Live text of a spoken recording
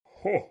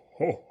Glædelig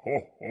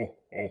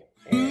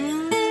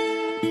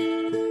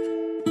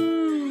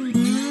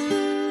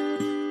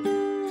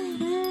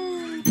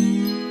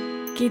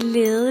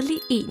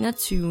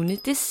 21.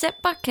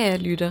 december, kære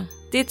lytter.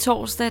 Det er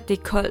torsdag, det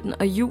er kolden,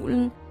 og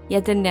julen, ja,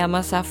 den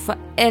nærmer sig for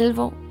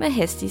alvor med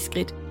hastige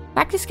skridt.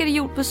 Faktisk er det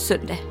jul på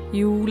søndag.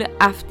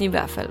 Juleaften i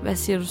hvert fald. Hvad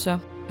siger du så?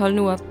 Hold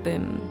nu op.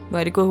 Hvor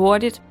er det gået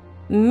hurtigt?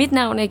 Mit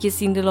navn er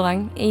Kirstine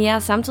Delorange. Jeg er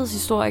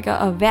samtidshistoriker,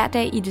 og hver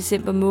dag i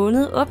december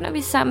måned åbner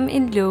vi sammen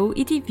en låge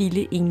i De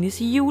Vilde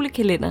Engles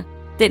julekalender.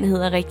 Den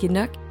hedder rigtig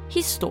nok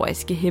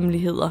Historiske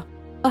Hemmeligheder.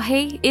 Og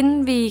hey,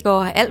 inden vi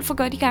går alt for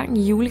godt i gang,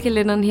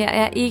 julekalenderen her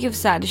er ikke for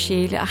sarte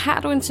sjæle, og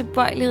har du en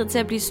tilbøjelighed til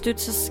at blive stødt,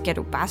 så skal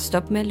du bare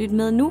stoppe med at lytte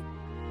med nu.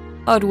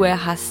 Og du er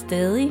her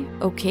stadig.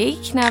 Okay,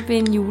 knap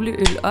en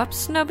juleøl op,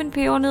 snop en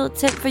pebernød,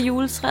 tænd for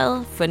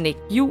juletræet, fornægt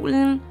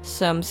julen.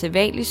 Som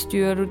sædvanligt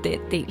styrer du den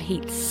del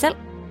helt selv.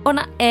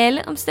 Under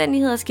alle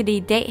omstændigheder skal det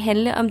i dag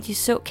handle om de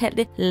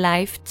såkaldte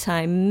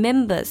Lifetime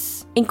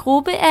Members. En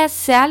gruppe af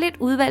særligt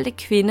udvalgte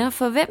kvinder,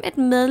 for hvem et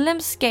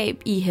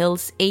medlemskab i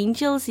Hells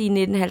Angels i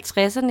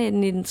 1950'erne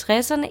og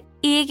 1960'erne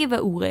ikke var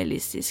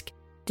urealistisk.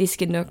 Det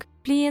skal nok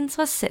blive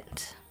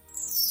interessant.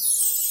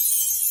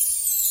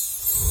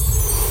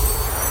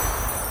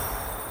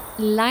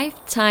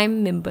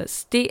 Lifetime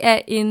Members. Det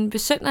er en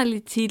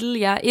besynderlig titel,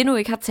 jeg endnu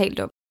ikke har talt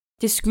om.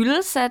 Det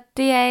skyldes, at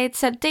det er et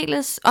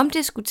særdeles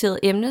omdiskuteret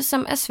emne,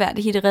 som er svært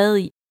at hitte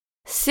rede i.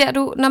 Ser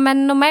du, når man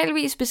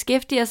normalvis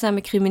beskæftiger sig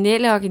med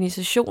kriminelle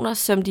organisationer,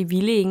 som De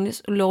Vilde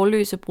Engles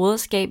lovløse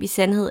broderskab i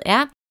sandhed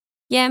er,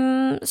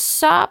 jamen,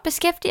 så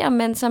beskæftiger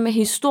man sig med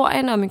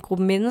historien om en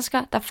gruppe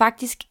mennesker, der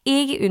faktisk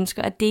ikke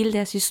ønsker at dele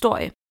deres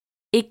historie.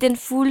 Ikke den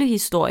fulde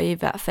historie i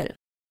hvert fald.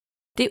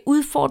 Det er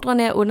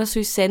udfordrende at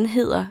undersøge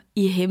sandheder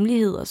i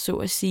hemmeligheder, så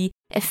at sige.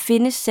 At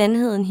finde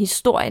sandheden i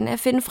historien, at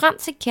finde frem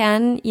til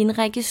kernen i en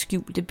række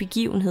skjulte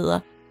begivenheder.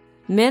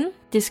 Men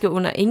det skal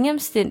under ingen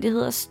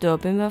omstændigheder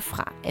stoppe mig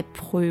fra at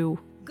prøve.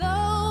 Go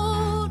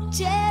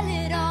tell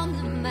it on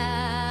the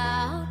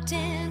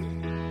mountain,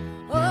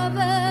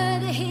 over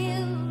the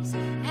hills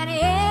and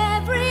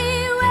everywhere.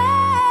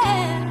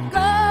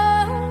 Go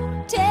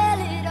tell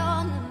it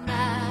on the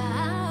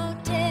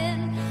mountain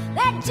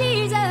that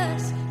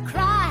Jesus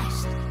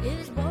Christ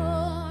is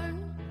born.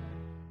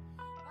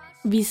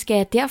 Vi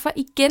skal derfor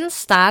igen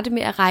starte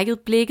med at række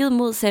blikket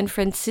mod San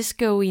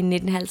Francisco i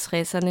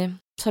 1950'erne.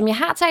 Som jeg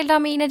har talt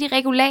om i en af de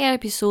regulære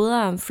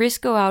episoder om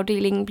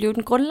Frisco-afdelingen, blev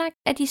den grundlagt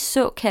af de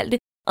såkaldte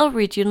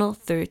Original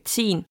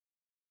 13.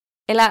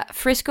 Eller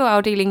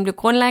Frisco-afdelingen blev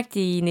grundlagt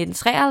i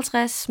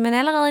 1953, men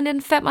allerede i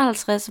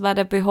 1955 var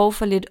der behov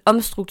for lidt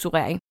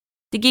omstrukturering.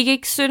 Det gik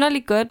ikke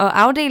synderligt godt,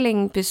 og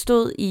afdelingen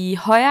bestod i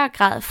højere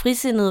grad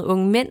frisindede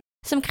unge mænd,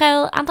 som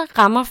krævede andre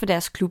rammer for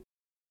deres klub.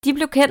 De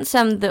blev kendt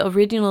som The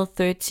Original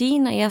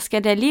 13, og jeg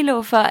skal da lige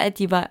love for, at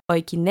de var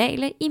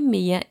originale i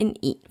mere end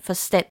én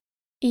forstand.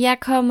 Jeg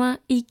kommer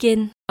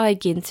igen og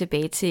igen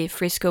tilbage til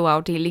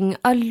Frisco-afdelingen,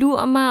 og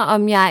lurer mig,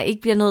 om jeg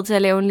ikke bliver nødt til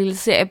at lave en lille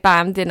serie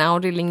bare om den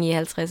afdeling i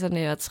 50'erne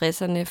og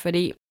 60'erne,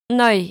 fordi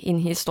en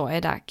historie,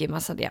 der gemmer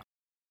sig der.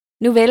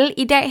 Nu vel,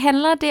 i dag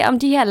handler det om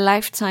de her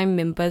Lifetime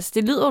Members.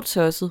 Det lyder jo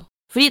tosset,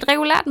 fordi et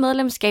regulært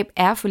medlemskab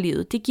er for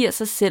livet, det giver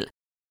sig selv.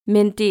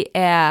 Men det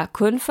er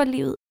kun for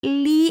livet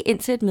lige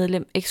indtil et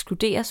medlem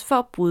ekskluderes for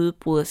at bryde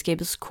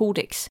broderskabets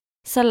kodex.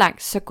 Så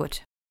langt, så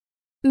godt.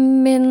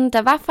 Men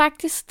der var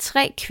faktisk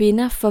 3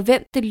 kvinder, for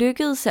hvem det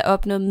lykkedes at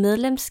opnå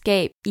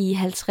medlemskab i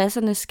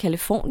 50'ernes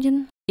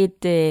Californien.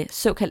 Et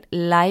såkaldt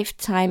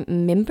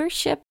lifetime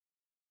membership.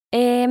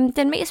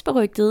 Den mest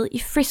berygtede i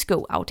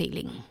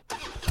Frisco-afdelingen.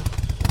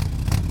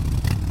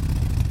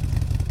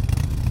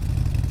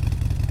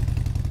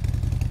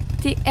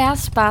 Det er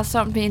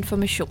sparsomt med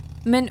information.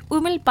 Men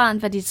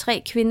umiddelbart var de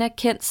 3 kvinder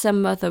kendt som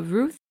Mother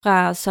Ruth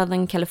fra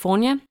Southern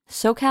California,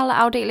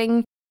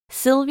 SoCal-afdelingen,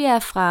 Sylvia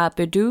fra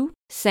Berdoo,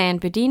 San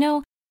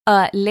Bernardino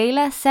og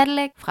Leila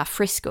Sadilek fra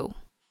Frisco.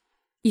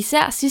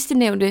 Især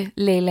sidstnævnte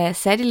Leila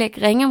Sadilek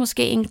ringer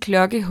måske en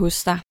klokke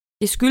hos dig.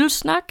 Det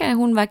skyldes nok, at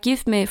hun var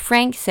gift med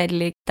Frank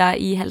Sadilek, der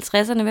i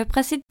 50'erne var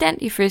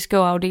præsident i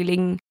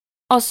Frisco-afdelingen,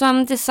 og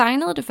som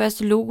designede det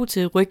første logo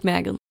til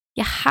rygmærket.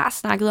 Jeg har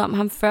snakket om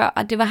ham før,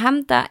 og det var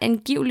ham, der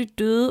angiveligt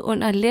døde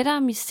under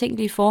lettere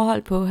mistænkelige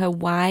forhold på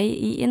Hawaii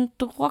i en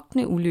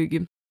drukne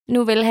ulykke.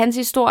 Nu vel, hans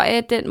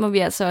historie, den må vi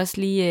altså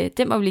også lige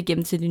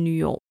gemme til det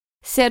nye år.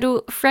 Ser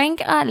du,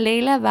 Frank og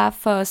Leila var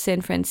for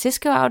San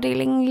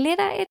Francisco-afdelingen lidt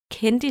af et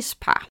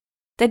kendispar.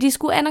 Da de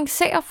skulle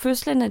annoncere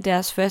fødslen af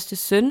deres første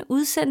søn,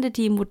 udsendte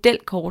de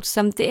modelkort,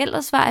 som det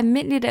ellers var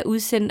almindeligt at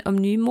udsende om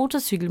nye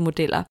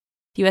motorcykelmodeller.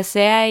 De var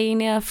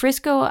særegne, og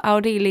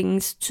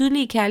Frisco-afdelingens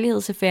tydelige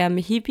kærlighedsaffære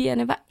med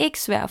hippierne var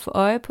ikke svær at få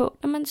øje på,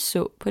 når man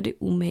så på det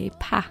umage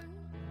par.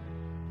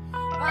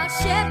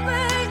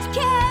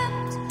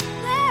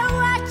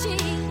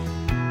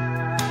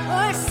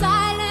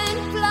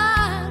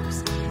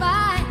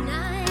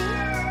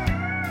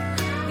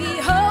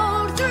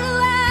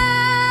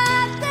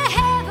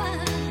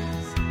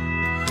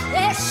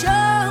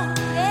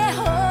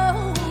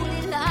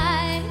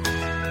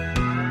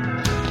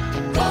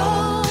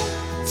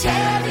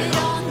 Tell it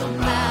on the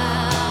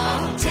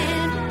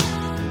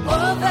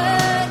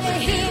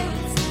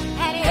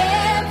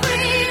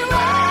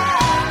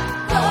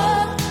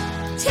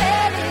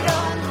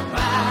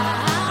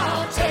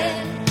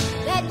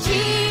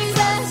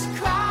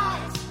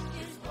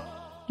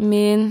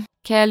Men,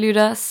 kære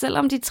lytter,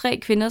 selvom de 3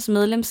 kvinders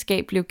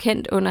medlemskab blev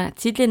kendt under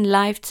titlen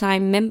Lifetime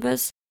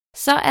Members,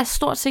 så er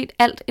stort set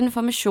alt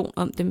information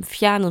om dem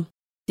fjernet,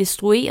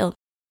 destrueret.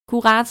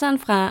 Kuratoren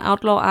fra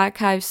Outlaw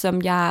Archives,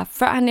 som jeg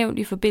før har nævnt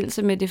i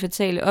forbindelse med det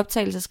fatale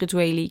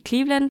optagelsesrituale i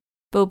Cleveland,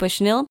 Bo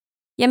Bushnell,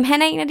 jamen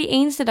han er en af de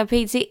eneste, der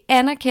pt.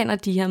 Anerkender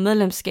de her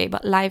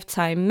medlemskaber,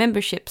 Lifetime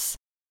Memberships.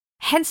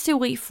 Hans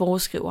teori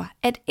foreskriver,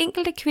 at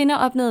enkelte kvinder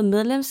opnåede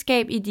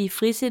medlemskab i de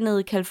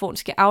frisindede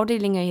kaliforniske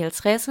afdelinger i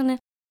 50'erne,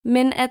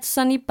 men at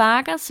Sonny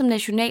Barker som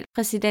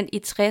nationalpræsident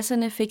i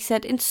 60'erne fik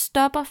sat en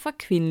stopper for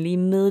kvindelige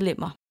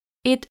medlemmer.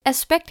 Et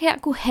aspekt her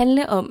kunne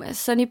handle om, at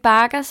Sonny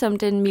Barker, som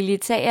den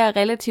militære og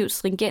relativt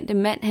stringente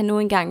mand han nu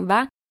engang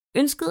var,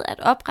 ønskede at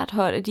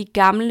opretholde de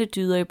gamle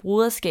dyder i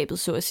broderskabet,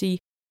 så at sige.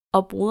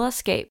 Og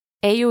broderskab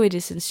er jo et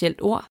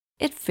essentielt ord,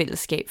 et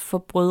fællesskab for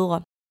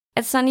brødre.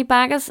 At Sonny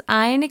Barkers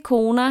egne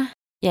koner,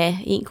 ja,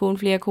 en kone,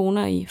 flere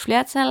koner i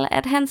flertal,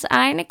 at hans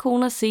egne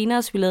koner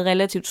senere spillede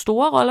relativt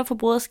store roller for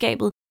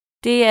broderskabet,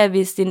 det er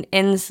vist en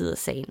anden side af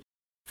sagen.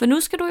 For nu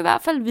skal du i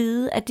hvert fald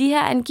vide, at de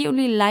her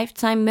angivelige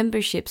lifetime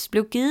memberships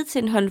blev givet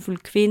til en håndfuld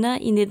kvinder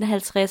i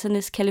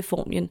 1950'ernes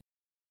Californien,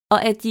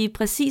 og at de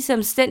præcise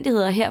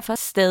omstændigheder herfor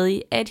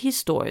stadig er et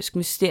historisk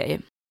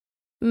mysterie.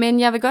 Men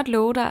jeg vil godt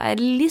love dig, at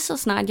lige så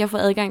snart jeg får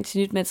adgang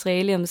til nyt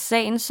materiale om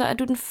sagen, så er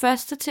du den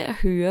første til at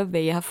høre,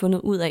 hvad jeg har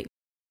fundet ud af.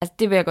 Altså,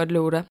 det vil jeg godt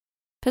love dig.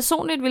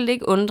 Personligt ville det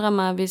ikke undre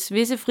mig, hvis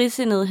visse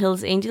frisindede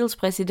Hells Angels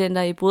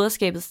præsidenter i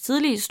broderskabets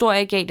tidlige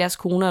historie gav deres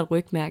koner et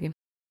rygmærke.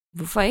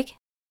 Hvorfor ikke?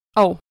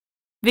 Og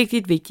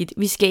vigtigt,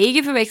 vi skal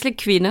ikke forveksle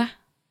kvinder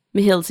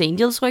med Hells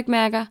Angels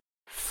rygmærker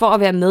for at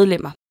være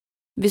medlemmer.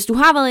 Hvis du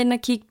har været inde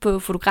og kigge på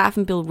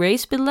fotografen Bill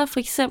Rays billeder for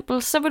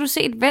eksempel, så vil du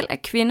se et væld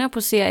af kvinder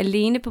posere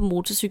alene på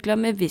motorcykler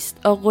med vest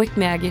og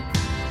rygmærke.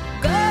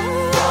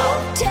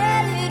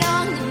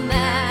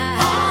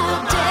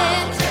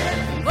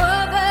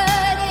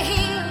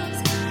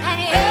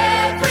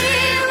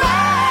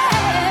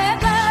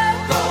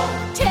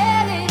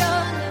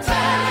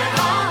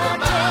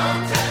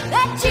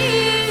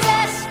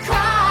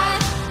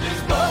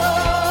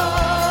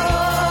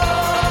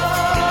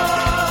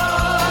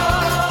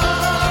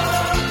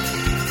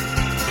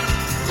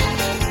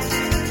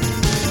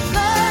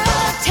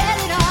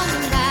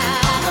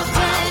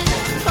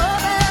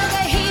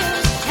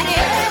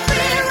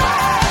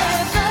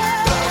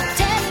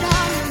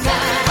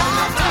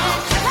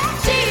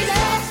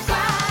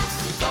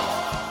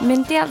 Men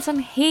det er altså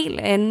en helt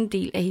anden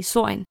del af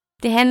historien.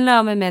 Det handler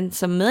om, at man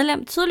som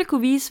medlem tydeligt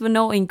kunne vise,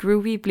 hvornår en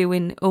groovy blev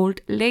en old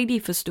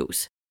lady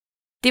forstås.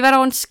 Det var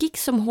dog en skik,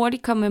 som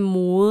hurtigt kom med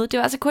mode. Det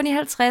var altså kun i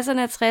 50'erne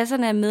og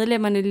 60'erne, at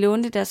medlemmerne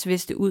lånte deres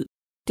veste ud.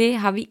 Det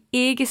har vi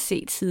ikke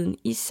set siden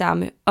i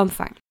samme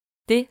omfang.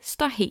 Det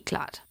står helt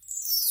klart.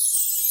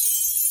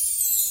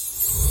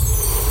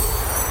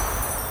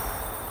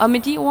 Og med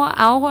de ord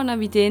afrunder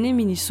vi denne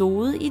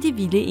minisode i De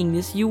Vilde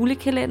Engles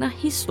julekalender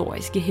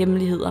Historiske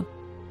Hemmeligheder.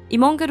 I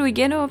morgen kan du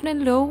igen åbne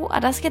en låge,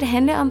 og der skal det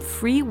handle om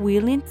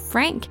Freewheeling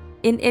Frank,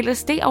 en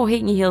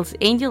LSD-afhængig Hells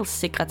Angels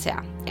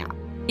sekretær. Ja,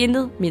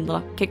 intet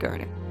mindre kan gøre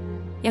det.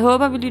 Jeg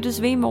håber, vi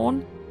lyttes ved i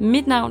morgen.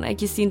 Mit navn er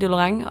Christine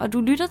Delorang, og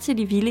du lytter til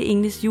De Vilde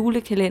Engles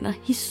julekalender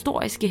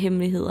Historiske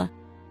Hemmeligheder.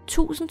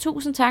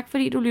 Tusind tak,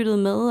 fordi du lyttede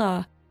med,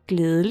 og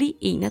glædelig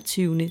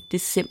 21.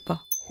 december.